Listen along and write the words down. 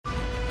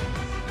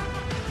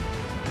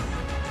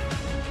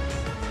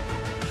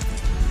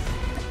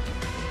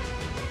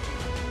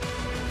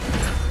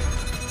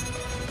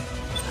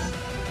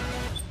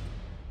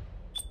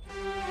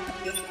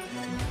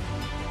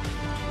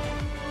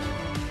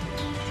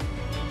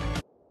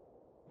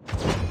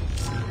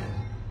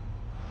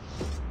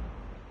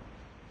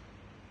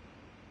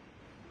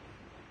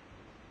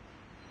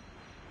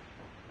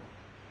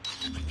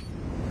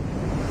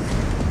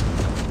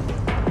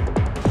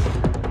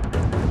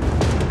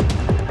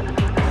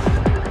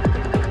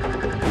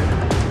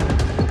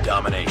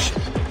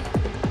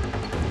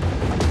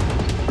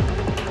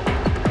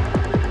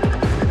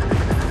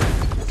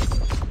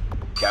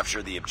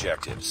Capture the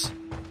objectives.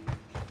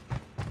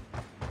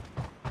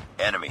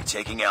 Enemy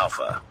taking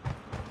Alpha.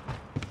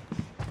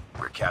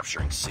 We're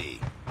capturing C.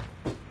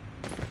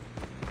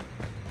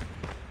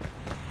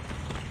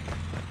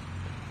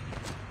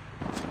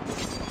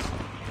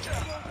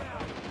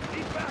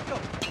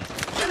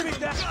 Enemy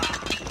down!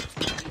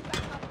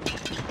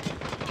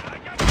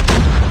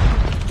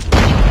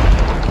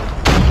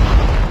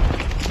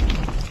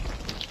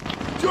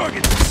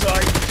 Target's in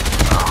sight!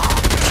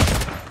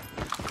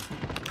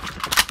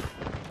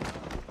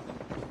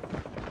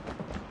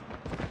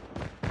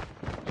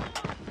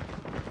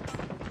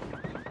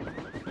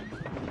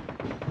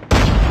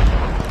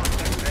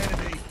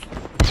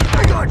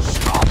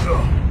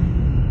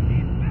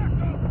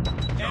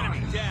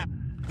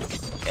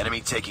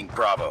 Enemy taking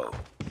Bravo.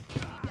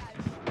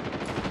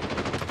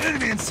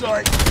 Enemy in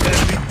sight!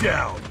 Enemy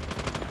down!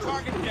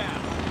 Target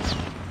down!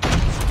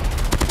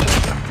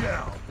 Enemy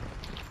down!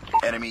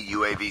 Enemy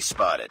UAV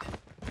spotted.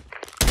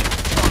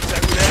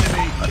 Contact with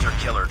enemy!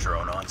 Hunter-killer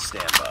drone on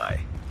standby.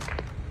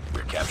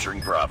 We're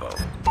capturing Bravo.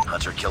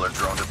 Hunter-killer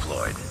drone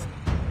deployed.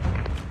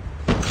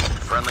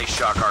 Friendly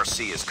Shock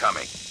RC is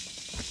coming.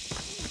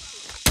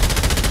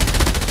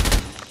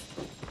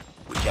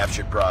 We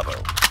captured Bravo.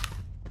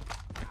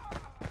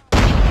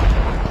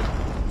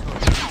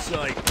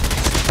 Sight.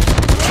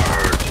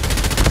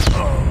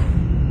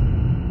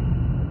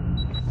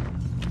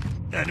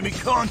 Enemy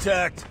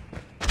contact.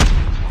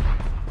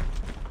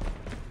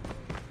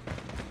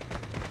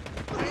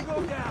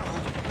 Tango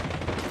down.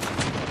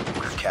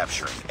 We're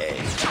capturing A.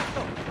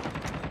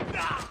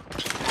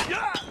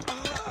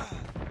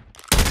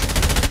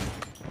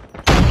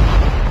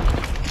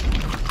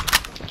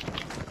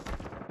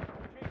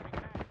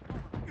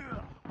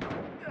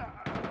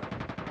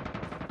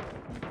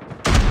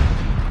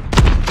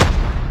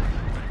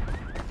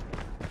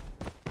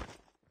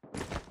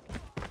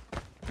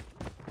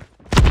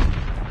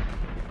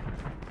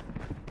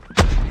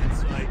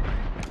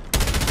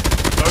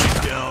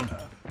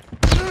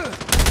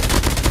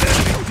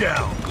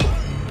 Down.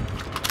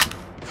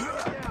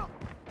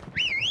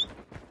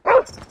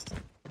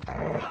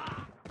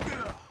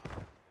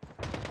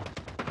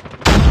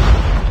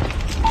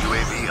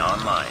 UAV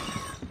online.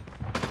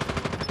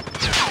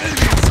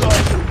 Enemy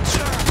inside.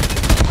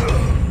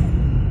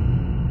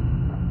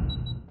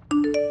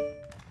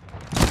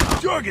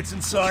 Targets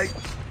in sight.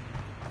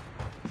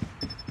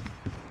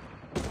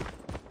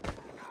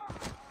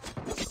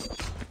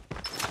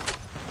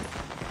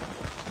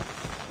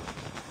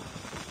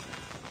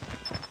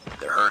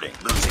 They're hurting.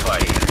 Lose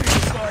fight.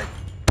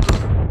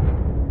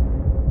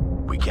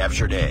 We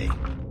captured A.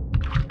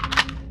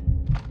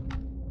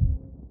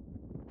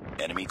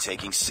 Enemy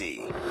taking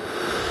C.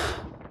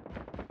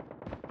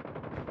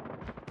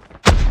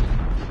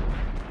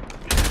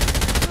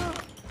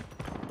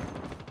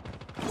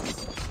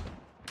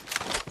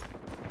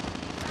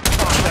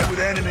 Contact with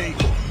enemy.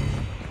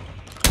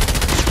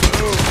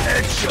 Boom,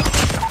 headshot.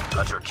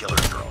 Hunter-killer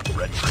drone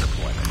ready for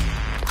deployment.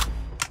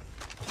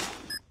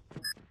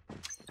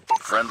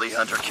 Friendly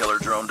hunter-killer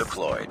drone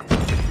deployed.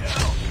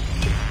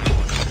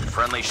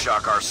 Friendly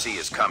Shock RC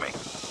is coming.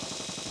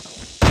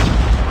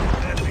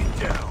 Enemy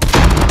down.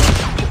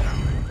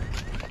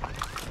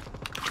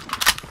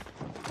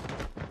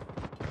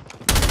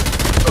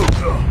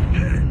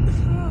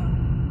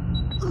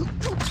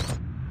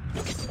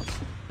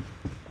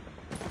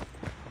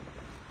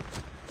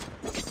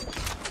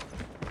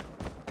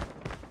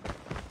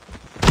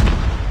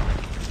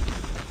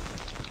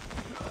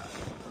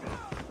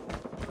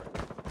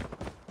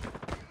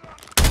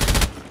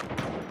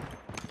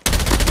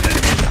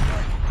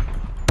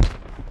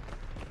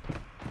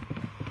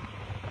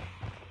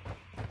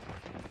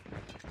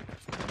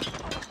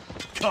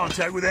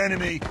 Contact with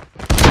enemy.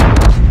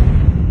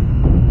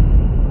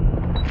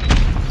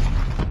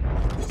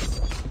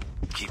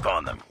 Keep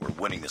on them. We're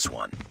winning this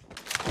one.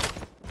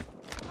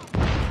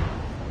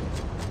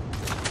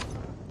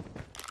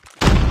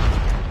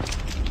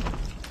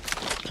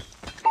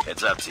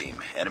 Heads up,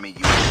 team. Enemy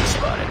UAV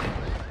spotted.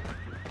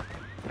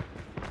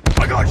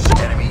 I got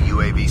shot. Enemy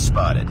UAV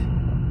spotted.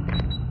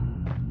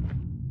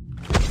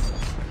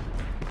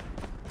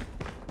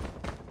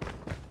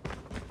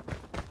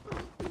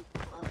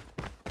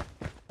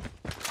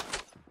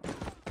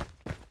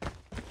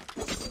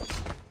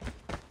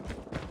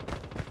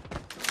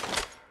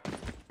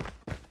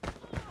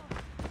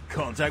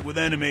 Contact with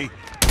enemy.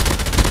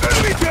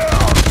 Enemy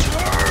down!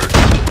 Turn!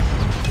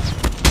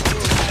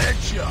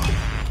 Headshot.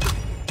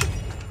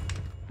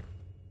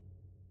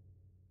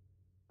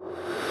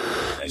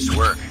 Nice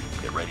work.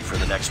 Get ready for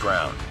the next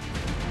round.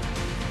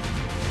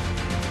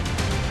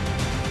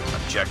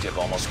 Objective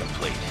almost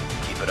complete.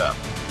 Keep it up.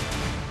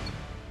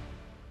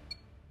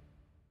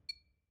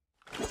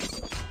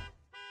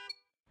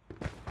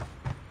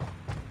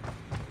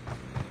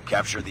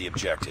 Capture the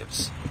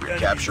objectives. We're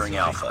capturing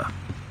Alpha.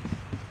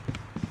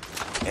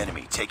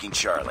 Enemy taking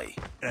Charlie.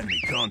 Enemy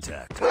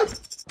contact. Enemy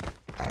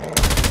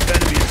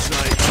in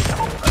sight.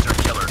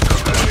 Hunter-killer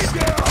drone.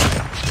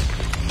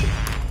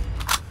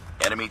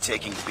 Enemy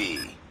taking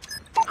B.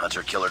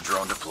 Hunter-killer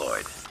drone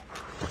deployed.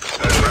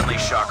 Friendly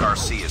Friendly Shock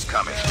RC is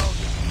coming.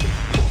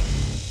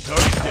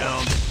 Target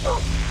down.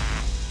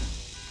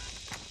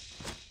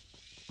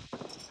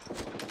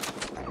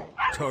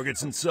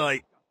 Target's in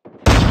sight.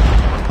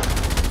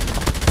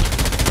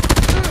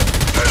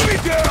 Enemy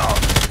down!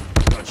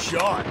 Got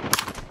shot.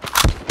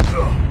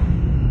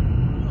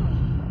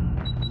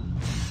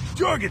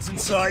 Target's in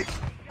sight.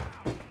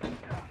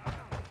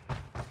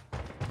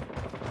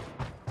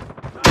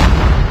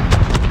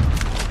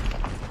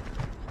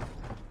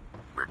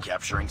 We're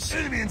capturing C.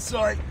 Enemy in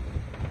sight.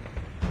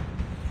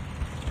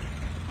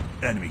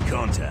 Enemy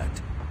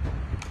contact.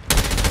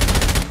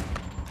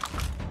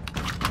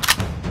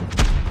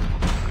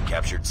 We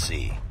captured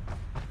C.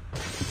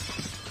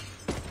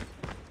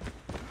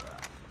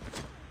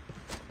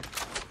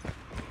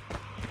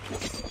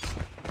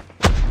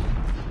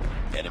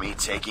 Enemy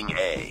taking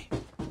A.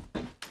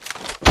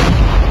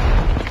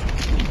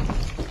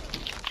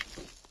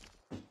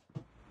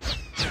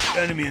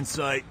 Enemy in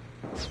sight.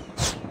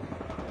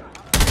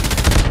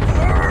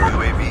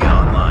 UAV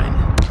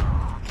online.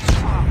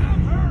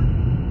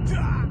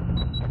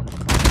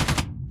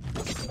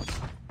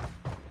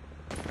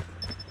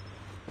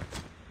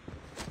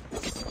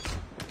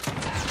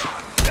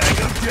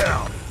 Tango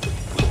down.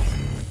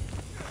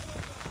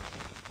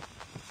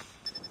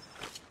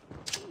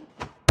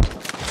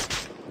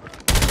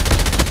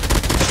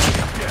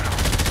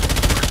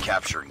 We're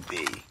capturing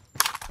B.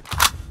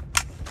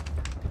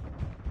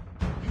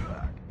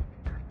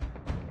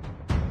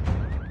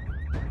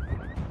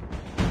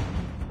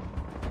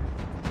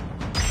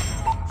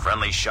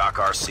 Friendly Shock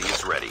RC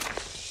is ready.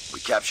 We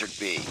captured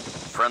B.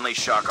 Friendly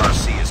Shock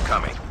RC is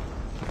coming.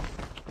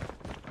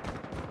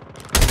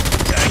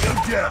 Tango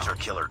down.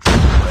 Hunter-killer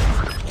drone ready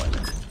for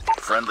deployment.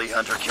 Friendly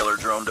hunter-killer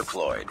drone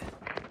deployed.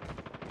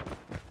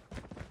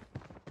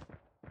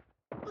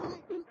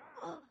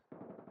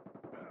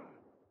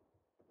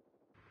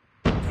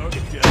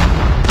 Target down.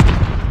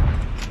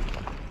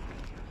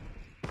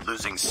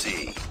 Losing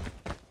C.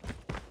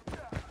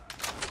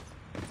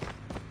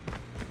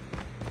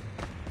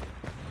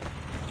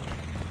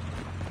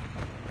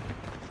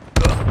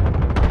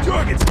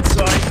 Target's in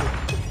sight.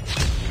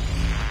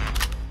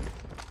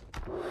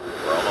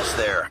 We're almost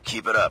there.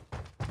 Keep it up.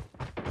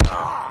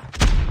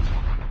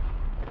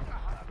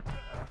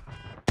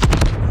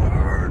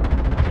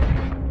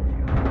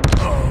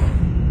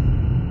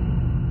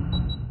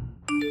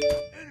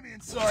 Enemy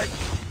in sight.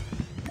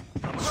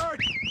 I'm hurt.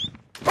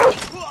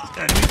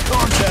 Enemy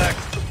contact.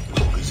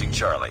 Losing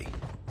Charlie.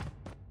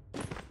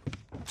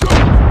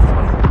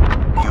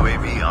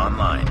 UAV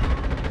online.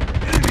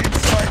 Enemy in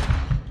sight.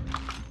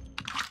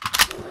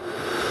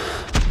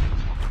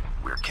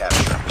 We're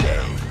capturing A.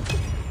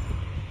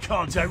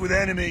 Contact with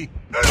enemy.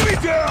 Enemy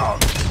down.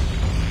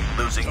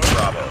 Losing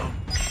Bravo.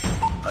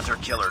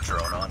 Hunter-killer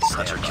drone on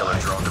standby. Hunter-killer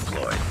drone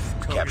deployed.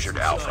 Captured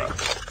Alpha.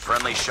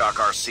 Friendly Shock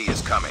RC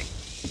is coming.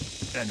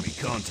 Enemy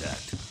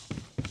contact.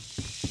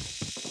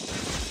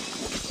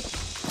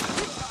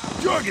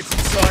 Target's in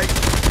sight.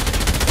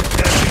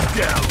 Enemy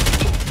down.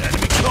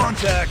 Enemy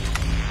contact.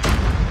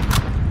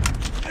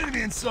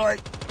 Enemy in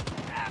sight.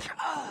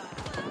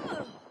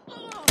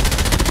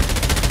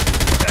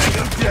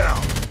 Tango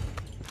down.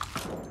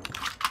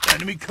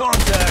 Enemy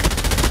contact.